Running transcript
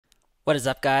What is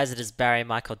up, guys? It is Barry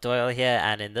Michael Doyle here,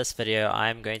 and in this video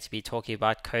I'm going to be talking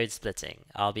about code splitting.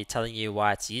 I'll be telling you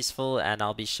why it's useful, and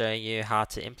I'll be showing you how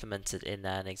to implement it in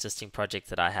an existing project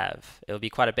that I have. It will be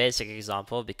quite a basic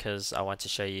example because I want to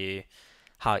show you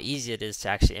how easy it is to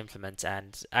actually implement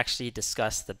and actually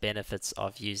discuss the benefits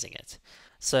of using it.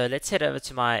 So let's head over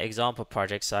to my example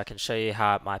project so I can show you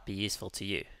how it might be useful to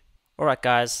you. Alright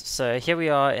guys, so here we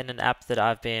are in an app that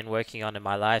I've been working on in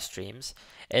my live streams.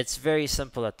 It's very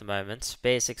simple at the moment.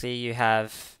 Basically you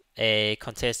have a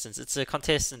contestants, it's a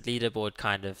contestant leaderboard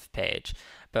kind of page,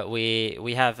 but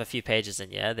we have a few pages in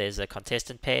here. There's a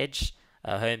contestant page,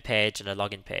 a home page, and a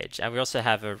login page, and we also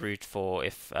have a route for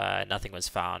if nothing was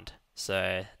found,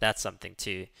 so that's something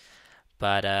too,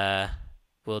 but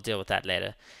we'll deal with that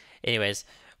later. Anyways,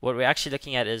 what we're actually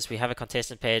looking at is we have a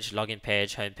contestant page, login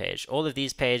page, home page. All of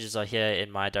these pages are here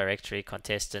in my directory,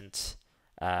 contestant,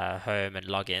 home, and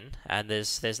login, and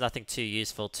there's nothing too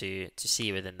useful to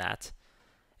see within that.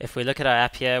 If we look at our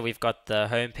app here, we've got the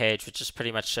home page, which just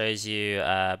pretty much shows you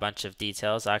a bunch of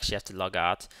details. I actually have to log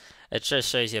out. It just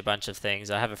shows you a bunch of things.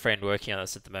 I have a friend working on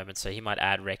this at the moment, so he might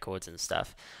add records and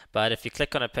stuff. But if you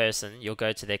click on a person, you'll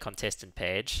go to their contestant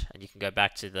page, and you can go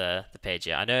back to the page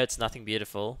here. I know it's nothing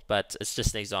beautiful, but it's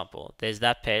just an example. There's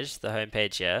that page, the home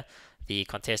page here, the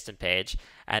contestant page,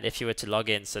 and if you were to log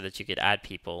in so that you could add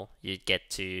people, you'd get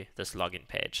to this login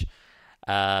page.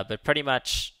 But pretty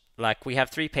much, like, we have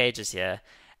 3 pages here,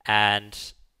 and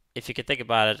if you could think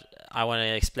about it, I want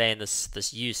to explain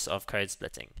this use of code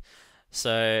splitting.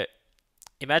 So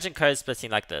imagine code splitting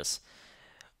like this.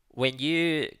 When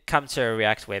you come to a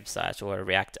React website or a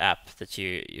React app that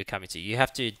you're coming to, you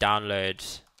have to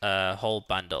download a whole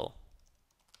bundle.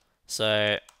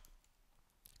 So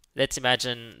let's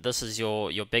imagine this is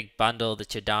your big bundle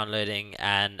that you're downloading,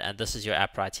 and this is your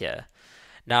app right here.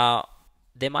 Now,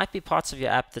 there might be parts of your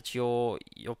app that your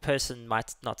person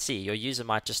might not see. Your user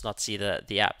might just not see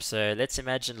the app. So let's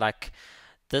imagine like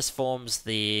this forms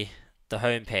the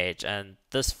home page, and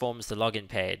this forms the login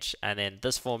page, and then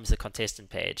this forms the contestant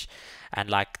page, and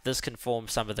like this can form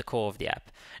some of the core of the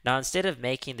app. Now, instead of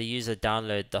making the user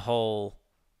download the whole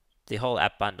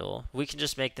app bundle, we can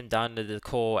just make them download the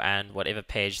core and whatever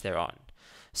page they're on.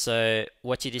 So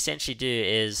what you'd essentially do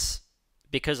is,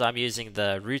 because I'm using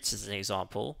the roots as an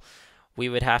example, we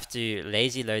would have to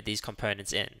lazy load these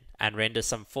components in and render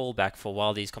some fallback for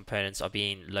while these components are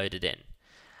being loaded in.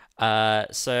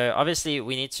 So obviously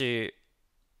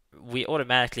we're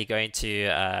automatically going to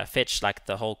fetch like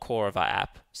the whole core of our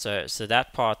app. So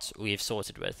that part we've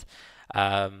sorted with.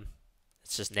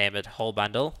 Let's just name it whole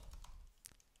bundle,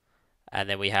 and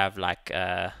then we have like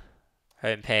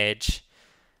home page,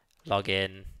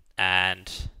 login,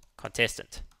 and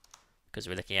contestant, because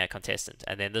we're looking at contestant,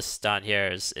 and then this down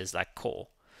here is like core.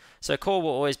 So core will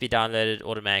always be downloaded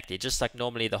automatically, just like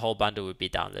normally the whole bundle would be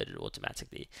downloaded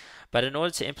automatically. But in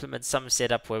order to implement some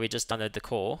setup where we just download the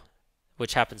core,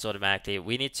 which happens automatically,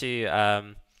 we need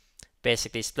to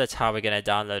basically split how we're going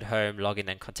to download home, login,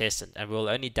 and contestant, and we'll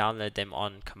only download them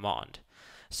on command.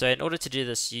 So in order to do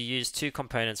this, you use 2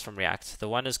 components from React. The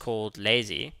one is called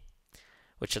lazy,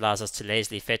 which allows us to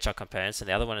lazily fetch our components, and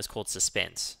the other one is called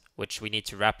suspense, which we need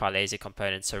to wrap our lazy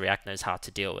components so React knows how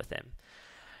to deal with them.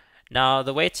 Now,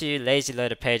 the way to lazy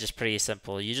load a page is pretty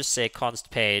simple. You just say const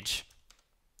page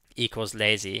equals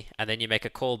lazy, and then you make a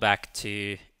callback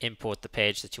to import the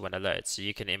page that you want to load. So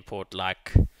you can import,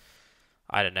 like,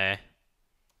 I don't know,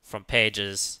 from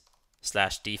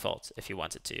pages/default if you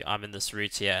wanted to. I'm in this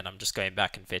route here, and I'm just going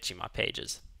back and fetching my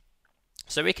pages.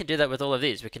 So we can do that with all of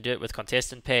these. We can do it with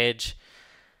contestant page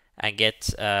and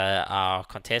get our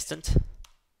contestant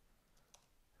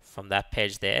from that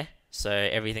page there. So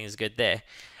everything is good there.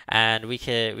 And we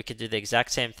could do the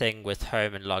exact same thing with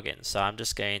home and login. So I'm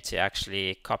just going to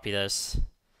actually copy this,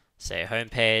 say home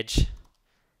page,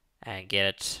 and get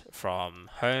it from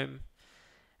home.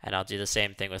 And I'll do the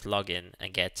same thing with login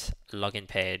and get login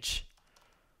page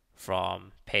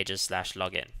from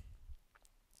pages/login.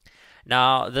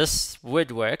 Now, this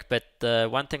would work, but the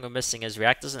one thing we're missing is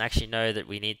React doesn't actually know that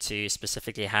we need to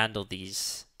specifically handle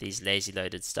these lazy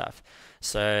loaded stuff.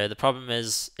 So the problem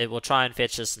is it will try and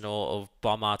fetch this and or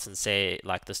bomb out and say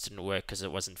like this didn't work because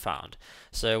it wasn't found.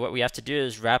 So what we have to do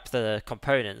is wrap the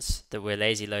components that we're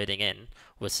lazy loading in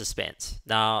with suspense.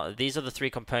 Now, these are the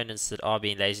 3 components that are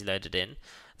being lazy loaded in.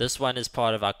 This one is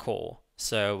part of our core,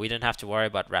 so we don't have to worry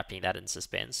about wrapping that in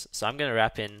suspense. So I'm going to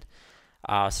wrap in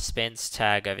our suspense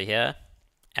tag over here,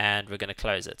 and we're going to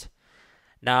close it.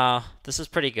 Now, this is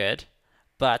pretty good,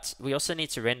 but we also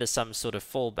need to render some sort of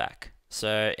fallback.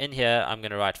 So in here, I'm going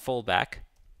to write fallback,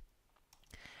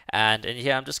 and in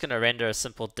here I'm just going to render a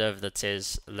simple div that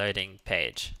says loading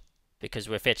page. because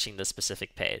we're fetching the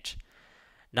specific page.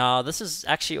 Now, this is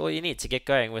actually all you need to get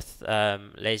going with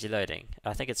lazy loading.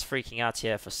 I think it's freaking out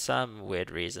here for some weird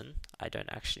reason. I don't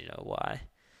actually know why.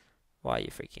 Why are you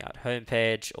freaking out? Home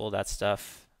page, all that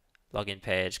stuff, login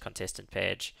page, contestant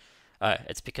page. Oh,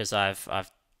 it's because I've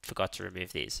forgot to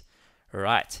remove these.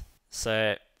 Right.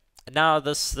 So now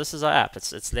this is our app.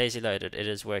 It's lazy loaded. It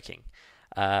is working.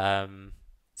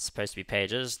 It's supposed to be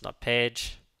pages, not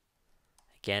page.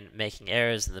 Again, making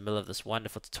errors in the middle of this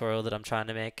wonderful tutorial that I'm trying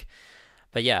to make.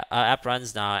 But yeah, our app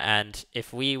runs now, and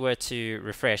if we were to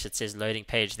refresh, it says loading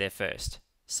page there first.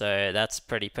 So that's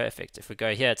pretty perfect. If we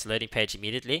go here, it's loading page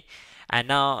immediately. And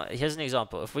now, here's an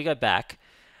example. If we go back,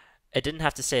 it didn't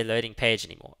have to say loading page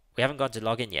anymore. We haven't gone to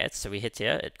login yet, so we hit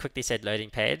here. It quickly said loading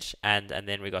page, and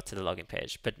then we got to the login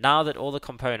page. But now that all the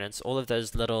components, all of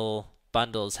those little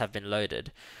bundles have been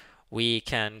loaded, we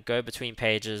can go between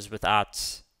pages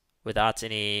without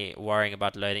any worrying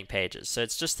about loading pages. So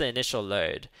it's just the initial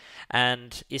load.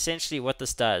 And essentially what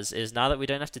this does is, now that we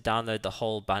don't have to download the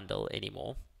whole bundle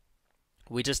anymore,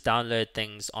 we just download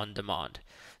things on demand.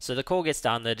 So the core gets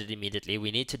downloaded immediately.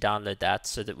 We need to download that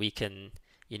so that we can,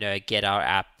 get our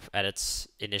app at its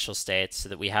initial state, so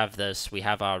that we have this, we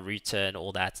have our router and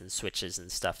all that and switches and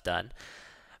stuff done.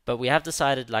 But we have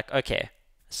decided, like, okay,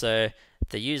 so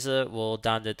the user will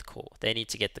download the core. They need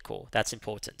to get the core. That's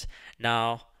important.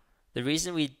 Now, the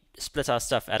reason we split our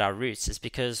stuff at our roots is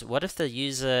because what if the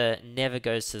user never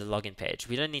goes to the login page?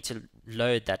 We don't need to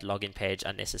load that login page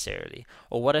unnecessarily.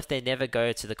 Or what if they never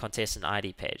go to the contestant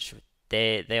ID page?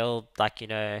 They'll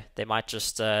they might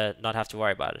just not have to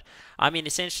worry about it. I mean,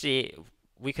 essentially,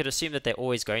 we could assume that they're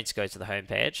always going to go to the home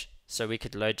page, so we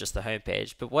could load just the home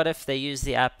page. But what if they use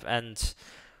the app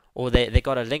or they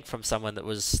got a link from someone that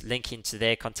was linking to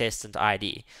their contestant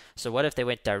ID? So what if they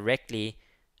went directly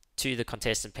to the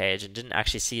contestant page and didn't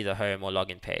actually see the home or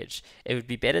login page? It would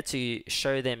be better to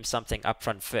show them something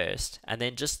upfront first, and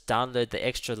then just download the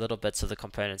extra little bits of the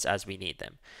components as we need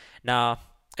them. Now,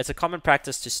 it's a common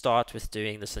practice to start with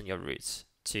doing this in your roots,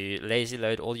 to lazy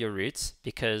load all your roots,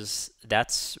 because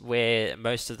that's where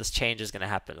most of this change is going to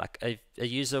happen. Like a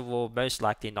user will most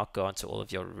likely not go onto all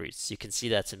of your roots. You can see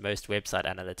that in most website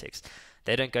analytics.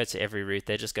 They don't go to every root.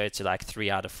 They just go to like 3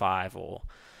 out of 5 or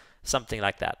something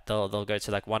like that. They'll go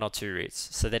to like 1 or 2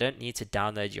 routes. So they don't need to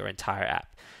download your entire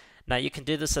app. Now you can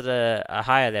do this at a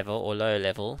higher level or lower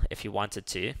level if you wanted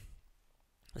to.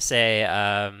 Say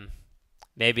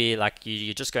maybe like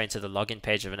you're just going to the login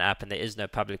page of an app and there is no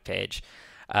public page.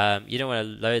 You don't want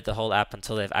to load the whole app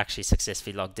until they've actually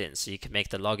successfully logged in. So you can make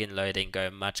the login loading go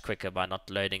much quicker by not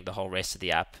loading the whole rest of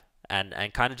the app, and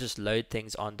kind of just load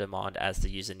things on demand as the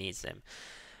user needs them.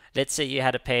 Let's say you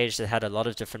had a page that had a lot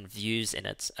of different views in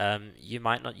it. You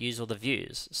might not use all the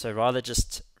views. So rather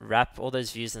just wrap all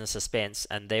those views in a suspense,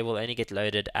 and they will only get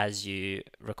loaded as you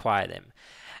require them.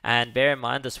 And bear in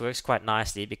mind, this works quite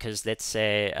nicely because, let's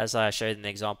say, as I showed in the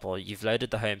example, you've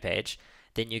loaded the home page,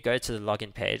 then you go to the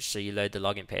login page, so you load the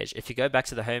login page. If you go back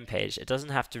to the home page, it doesn't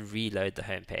have to reload the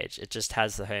home page. It just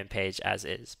has the home page as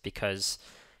is because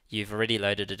you've already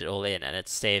loaded it all in and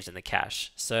it's saved in the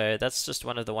cache. So that's just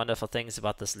one of the wonderful things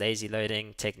about this lazy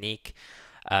loading technique.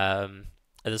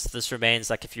 This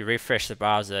remains, like, if you refresh the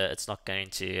browser, it's not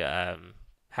going to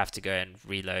have to go and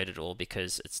reload it all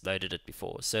because it's loaded it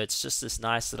before. So it's just this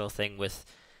nice little thing with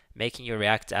making your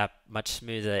React app much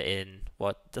smoother in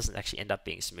what doesn't actually end up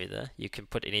being smoother. You can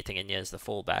put anything in here as the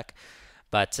fallback,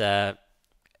 but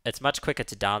it's much quicker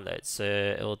to download. So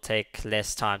it will take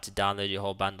less time to download your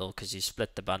whole bundle because you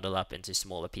split the bundle up into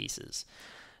smaller pieces.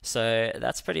 So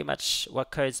that's pretty much what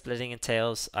code splitting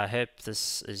entails. I hope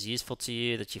this is useful to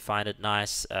you, that you find it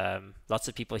nice. Lots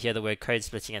of people hear the word code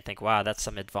splitting and think, wow, that's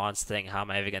some advanced thing. How am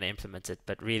I ever going to implement it?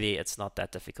 But really, it's not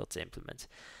that difficult to implement.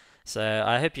 So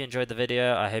I hope you enjoyed the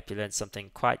video. I hope you learned something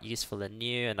quite useful and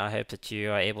new, and I hope that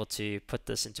you are able to put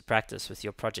this into practice with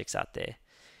your projects out there.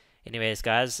 Anyways,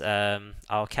 guys,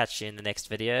 I'll catch you in the next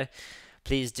video.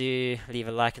 Please do leave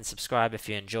a like and subscribe if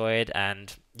you enjoyed,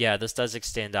 and yeah, this does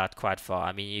extend out quite far.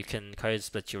 I mean, you can code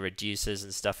split your reducers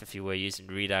and stuff if you were using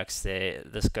Redux.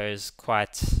 This goes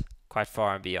quite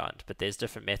far and beyond, but there's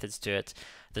different methods to it.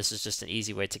 This is just an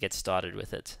easy way to get started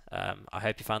with it. I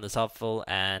hope you found this helpful,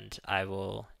 and I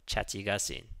will chat to you guys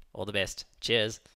soon. All the best. Cheers.